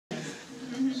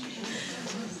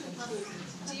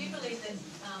believe that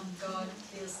God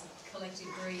feels collective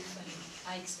grief and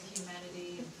aches for humanity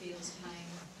and feels pain?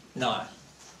 No.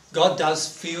 God does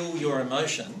feel your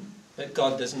emotion, but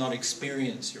God does not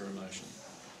experience your emotion.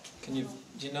 Do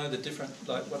you know the difference,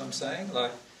 like what I'm saying?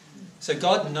 So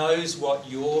God knows what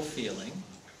you're feeling,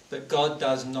 but God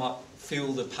does not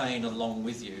feel the pain along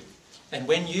with you. And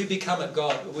when you become at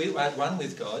one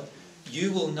with God,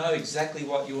 you will know exactly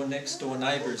what your next door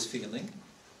neighbour is feeling,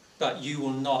 but you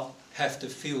will not have to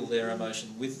feel their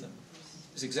emotion with them.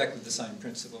 It's exactly the same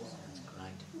principle.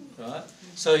 Right?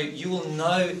 So you will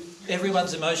know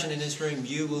everyone's emotion in this room,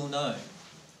 you will know.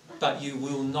 But you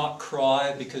will not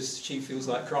cry because she feels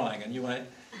like crying, and you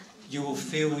will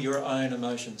feel your own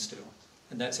emotions still.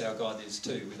 And that's how God is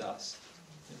too with us.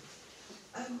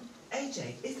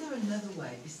 AJ, is there another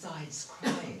way besides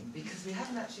crying? Because we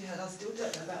haven't actually heard, I still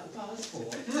don't know about the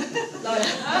passport. Like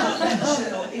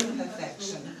perfection or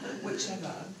imperfection,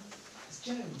 whichever. It's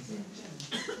Jones,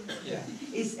 Yeah.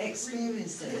 Is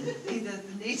experiencing either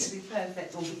the need to be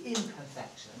perfect or the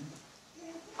imperfection.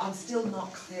 I'm still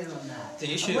not clear on that.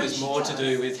 The issue is more to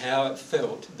do with how it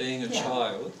felt being a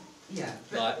child,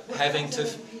 like having to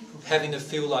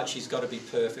feel like she's got to be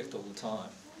perfect all the time.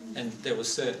 And there will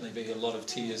certainly be a lot of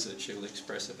tears that she'll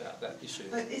express about that issue.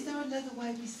 But is there another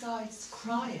way besides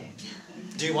crying?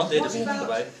 Do you want there to be another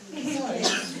way? Sorry?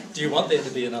 Do you want there to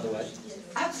be another way?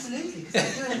 Absolutely,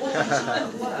 because I'm doing all the time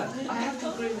at work. I have to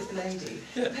agree with the lady.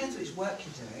 It depends which work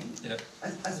you're doing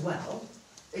as well.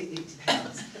 It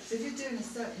depends. So if you're doing a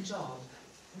certain job,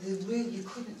 you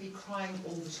couldn't be crying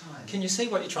all the time. Can you see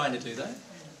what you're trying to do though?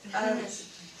 I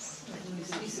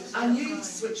knew you'd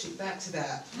switch it back to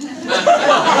that.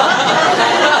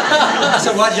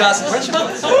 So why did you ask the question?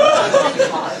 Because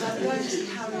I'm going to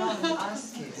carry on and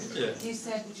ask you. Yeah. You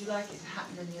said, would you like it to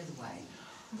happen any other way?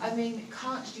 I mean,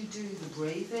 can't you do the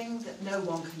breathing that no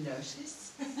one can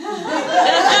notice? Can't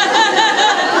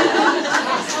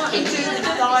you do the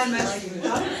thymus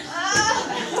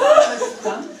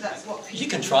thump? That's what people You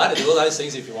can try to do all those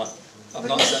things if you want. I'm but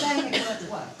not you're saying it won't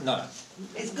work. No.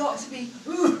 It's got to be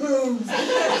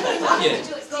Yeah.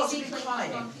 It's got to be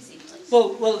crying.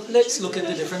 Well, let's look at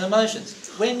the different emotions.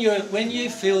 When you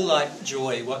feel like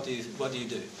joy, what do you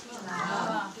do?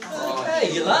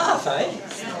 Okay, you laugh, eh?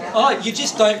 Oh, you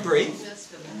just don't breathe.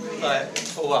 Like,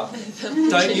 for what?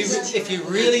 Don't you? If you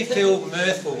really feel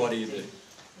mirthful, what do? You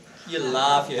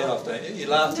laugh your head off, don't you? You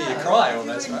laugh till you cry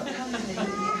almost, right? You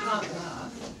can't laugh.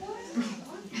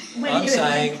 I'm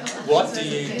saying, what do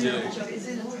you do? It's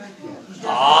inappropriate.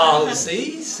 Oh,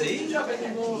 see?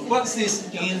 What's this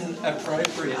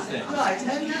inappropriate thing? Right,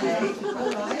 okay,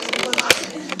 all right. Well,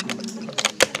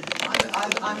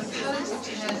 I'm a palliative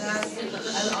care nurse,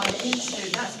 and I'm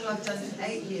into, that's what I've done for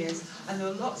 8 years, and there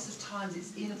are lots of times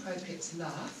it's inappropriate to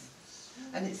laugh,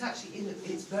 and it's actually,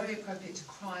 it's very appropriate to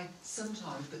cry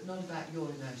sometimes, but not about your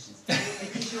emotions,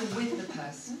 because you're with the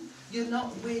person, you're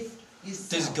not with yourself.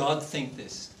 Does God think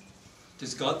this?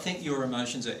 Does God think your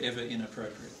emotions are ever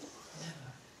inappropriate?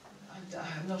 Never.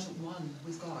 I'm not at one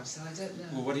with God, so I don't know.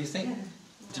 Well, what do you think?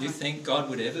 Do you think God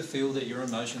would ever feel that your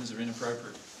emotions are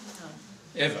inappropriate?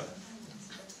 No. Ever?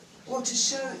 Or to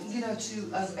show,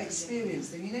 to experience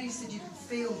them. You said you could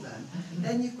feel them,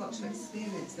 then you've got to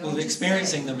experience them. Well,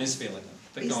 experiencing them is feeling them.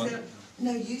 But go on.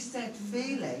 No, you said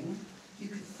feeling, you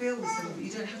could feel something, but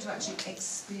you don't have to actually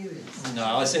experience it. No,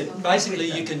 I said basically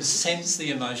you can sense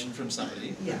the emotion from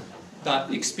somebody,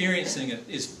 but experiencing it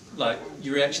is like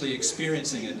you're actually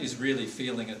experiencing it is really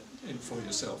feeling it for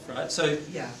yourself, right? So,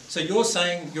 so you're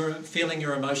saying you're feeling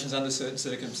your emotions under certain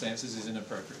circumstances is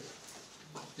inappropriate.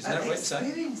 Is that what you're saying?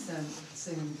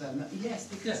 Experiencing them, yes,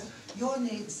 because your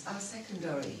needs are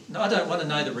secondary. No, I don't want to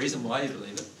know the reason why you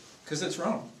believe it, because it's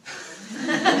wrong.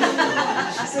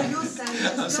 So you're saying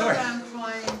just go around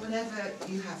crying whenever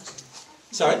you have to.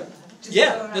 Sorry? Just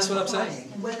that's what I'm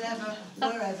saying. Whenever,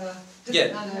 wherever,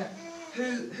 doesn't matter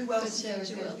who else is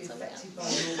going to be affected by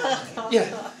your crying.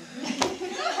 Yeah.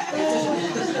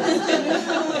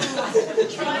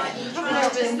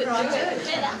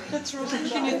 That's right.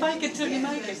 Can you fake it till you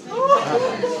make it?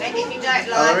 And if you don't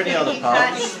like it, you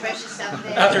can't express yourself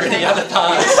there. Are there any other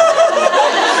parts?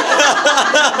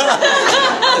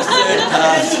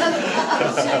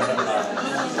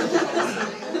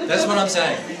 That's what I'm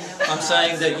saying. I'm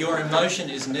saying that your emotion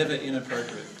is never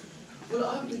inappropriate. Well,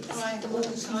 I'll be crying all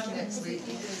the time next week.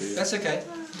 That's okay.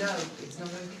 No, it's not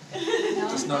okay.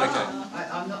 It's not okay.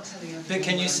 I'm not telling you. But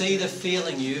can you see the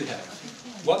feeling you have?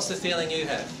 What's the feeling you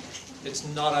have? It's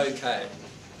not okay.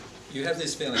 You have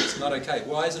this feeling, it's not okay.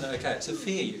 Why isn't it okay? It's a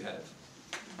fear you have.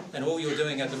 And all you're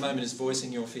doing at the moment is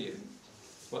voicing your fear.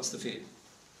 What's the fear?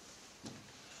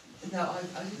 No,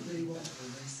 I didn't really want to do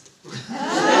this.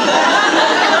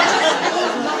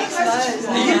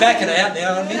 Are you backing out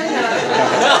now on me?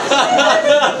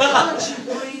 Can't you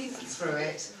breathe through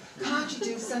it? Can't you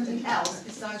do something else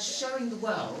besides showing the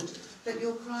world that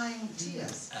you're crying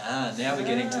tears? Ah, now we're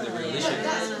getting to the real issue.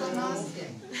 That's what I'm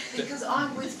asking. Because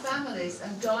I'm with families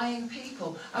and dying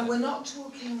people, and we're not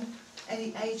talking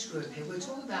any age group here. We're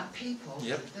talking about people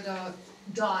that are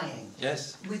dying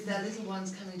Yes, with their little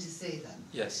ones coming to see them.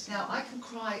 yes. Now, I can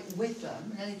cry with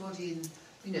them, and anybody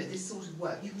in this sort of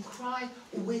work, you can cry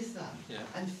with them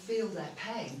and feel their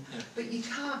pain, but you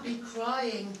can't be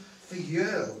crying for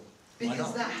you,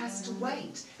 because that has to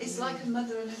wait. It's like a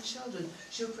mother and her children.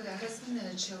 She'll put her husband and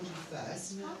her children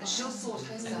first, and she'll sort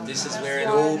herself out. And this is where it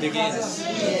all begins.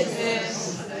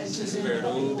 This is where it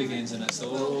all begins, and it's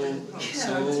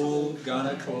all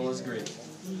gonna cause grief.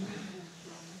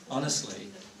 Honestly,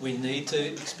 we need to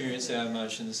experience our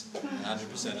emotions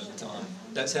 100% of the time.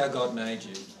 That's how God made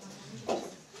you.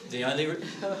 You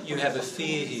have a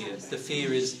fear here. The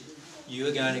fear is you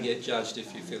are going to get judged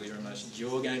if you feel your emotions.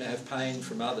 You're going to have pain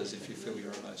from others if you feel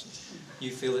your emotions.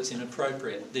 You feel it's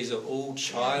inappropriate. These are all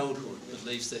childhood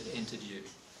beliefs that entered you,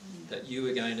 that you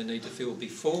are going to need to feel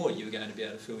before you're going to be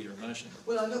able to feel your emotions.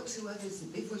 Well, I look to others,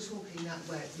 if we're talking that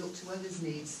way, look to others'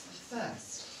 needs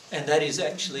first. And that is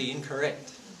actually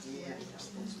incorrect.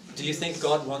 Do you think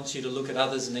God wants you to look at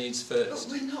others' needs first?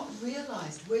 But we're not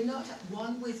realised. We're not at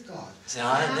one with God. See,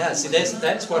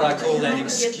 that's what I call an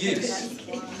excuse.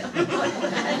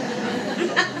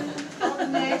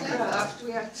 On the aircraft,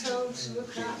 we are told to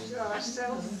look after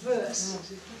ourselves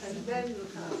first, and then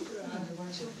look after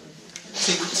our children.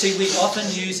 See, we often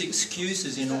use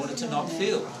excuses in order to not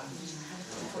feel.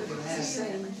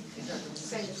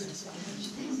 Same principle.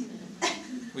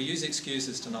 We use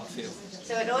excuses to not feel.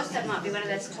 So it also might be one of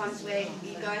those times where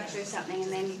you go through something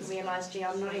and then you realise, gee,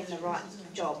 I'm not in the right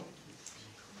job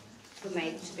for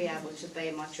me to be able to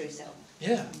be my true self.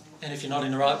 Yeah, and if you're not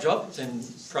in the right job, then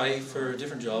pray for a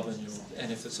different job,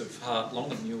 and if it's of heart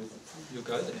longing, you'll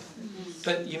go there.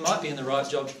 But you might be in the right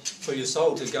job for your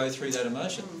soul to go through that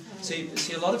emotion. See,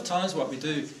 a lot of times what we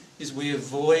do is we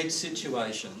avoid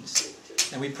situations,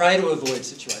 and we pray to avoid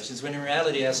situations, when in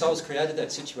reality our soul's created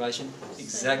that situation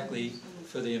exactly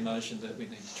for the emotion that we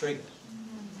need to trigger.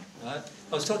 Right?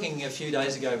 I was talking a few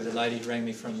days ago with a lady who rang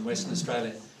me from Western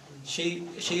Australia. She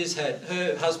has had,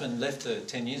 her husband left her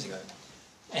 10 years ago,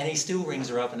 and he still rings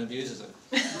her up and abuses her.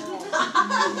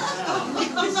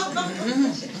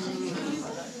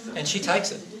 And she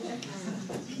takes it.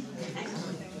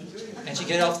 And she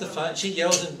gets off the phone, she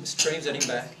yells and screams at him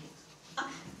back.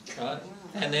 Right?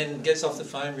 And then gets off the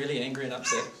phone really angry and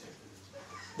upset.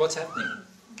 What's happening?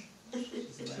 She's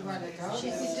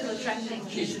still attracting.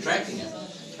 She's attracting it.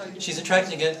 She's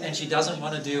attracting it, and she doesn't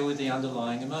want to deal with the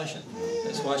underlying emotion.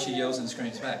 That's why she yells and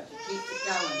screams back. Keep it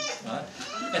going. Right?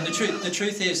 And the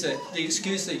truth is that the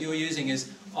excuse that you're using is,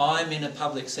 I'm in a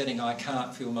public setting, I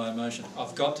can't feel my emotion.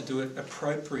 I've got to do it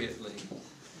appropriately.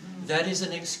 That is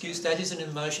an excuse, that is an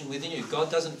emotion within you. God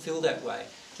doesn't feel that way.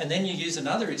 And then you use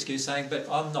another excuse saying, but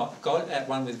I'm not at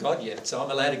one with God yet, so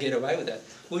I'm allowed to get away with that.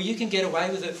 Well, you can get away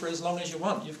with it for as long as you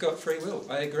want. You've got free will,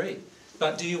 I agree.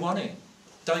 But do you want to?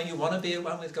 Don't you want to be at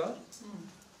one with God?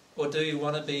 Or do you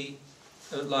want to be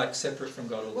like separate from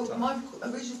God all the time? Well, my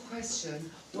original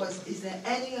question was, is there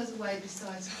any other way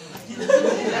besides praying?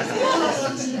 That's all I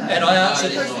want to know. And I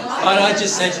answered,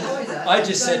 I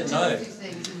just said no.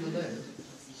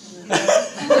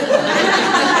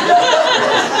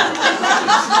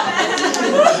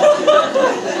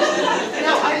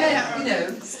 Now, I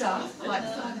meant, stuff like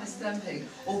thumbing, stamping,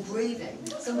 or breathing.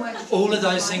 Somewhere. All of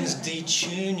those things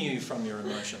detune you from your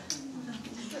emotion.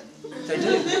 They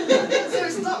do. So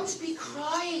it's not to be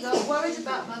crying or worried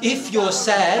about my... If you're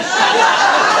sad...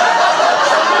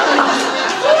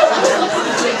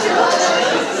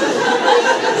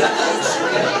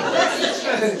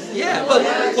 Yeah, well,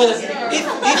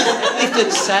 if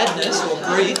it's sadness or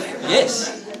grief, yes.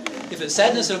 If it's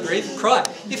sadness or grief, cry.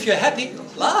 If you're happy,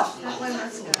 laugh.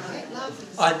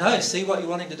 I know, see what you're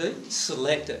wanting to do?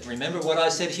 Select it. Remember what I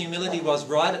said humility was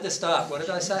right at the start. What did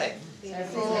I say?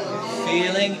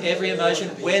 Feeling every emotion,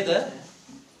 whether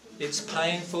it's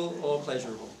painful or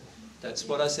pleasurable. That's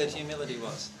what I said humility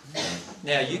was.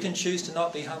 Now, you can choose to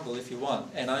not be humble if you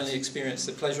want, and only experience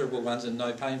the pleasurable ones and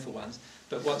no painful ones,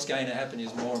 but what's going to happen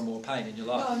is more and more pain in your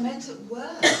life. No, I meant at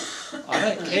work. I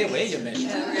don't care where you're meant.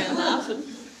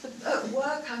 At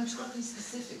work, I'm talking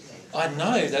specifically. I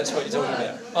know that's what you're talking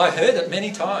about. I heard it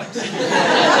many times.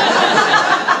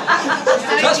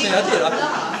 Trust me, I did.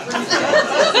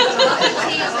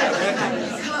 You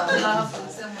can't laugh when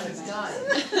someone's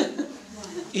dying.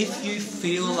 If you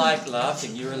feel like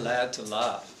laughing, you're allowed to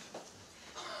laugh.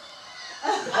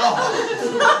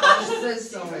 I'm so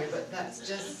sorry, but that's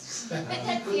just... But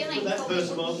that feeling That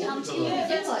person might come want to to you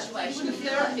laugh. in that situation. You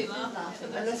feel like you're laughing.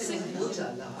 Unless it's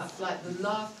Buddha laugh, like the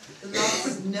laugh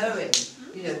is knowing,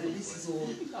 you know, that this is all,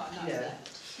 you know,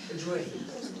 a dream.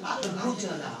 The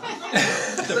Buddha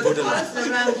laugh. The But Buddha the laugh.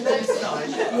 person around the bedside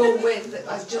you're with, that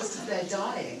as just as they're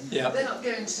dying, Yeah. they're not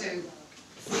going to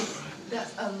think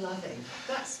that's unloving.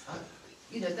 That's,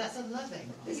 you know, that's unloving,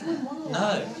 isn't it?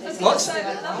 No.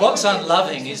 What's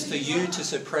unloving is for you to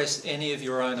suppress any of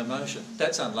your own emotion.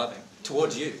 That's unloving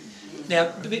towards you. Now,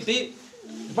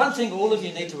 one thing all of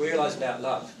you need to realise about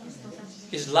love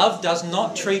is love does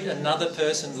not treat another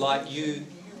person like you,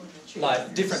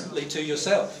 like differently to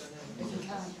yourself.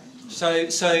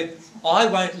 So I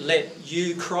won't let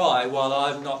you cry while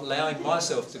I'm not allowing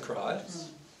myself to cry.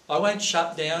 I won't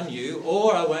shut down you,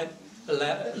 or I won't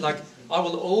allow, like, I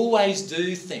will always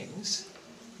do things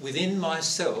within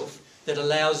myself that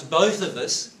allows both of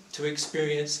us to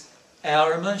experience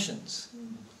our emotions.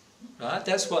 Right?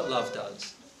 That's what love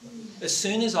does. As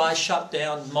soon as I shut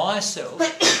down myself,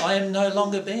 I am no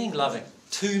longer being loving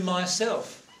to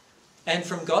myself. And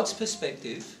from God's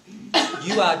perspective,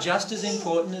 you are just as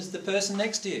important as the person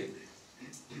next to you.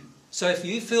 So if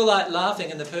you feel like laughing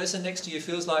and the person next to you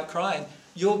feels like crying,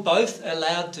 you're both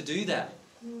allowed to do that.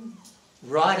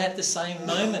 Right at the same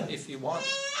moment if you want.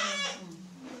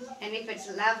 And if it's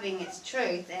loving, it's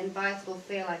truth, then both will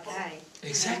feel okay.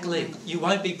 Exactly. You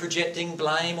won't be projecting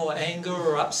blame or anger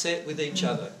or upset with each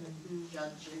other.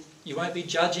 You won't be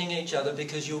judging each other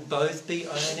because you'll both be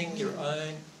owning your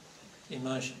own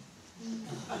emotion.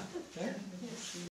 Okay?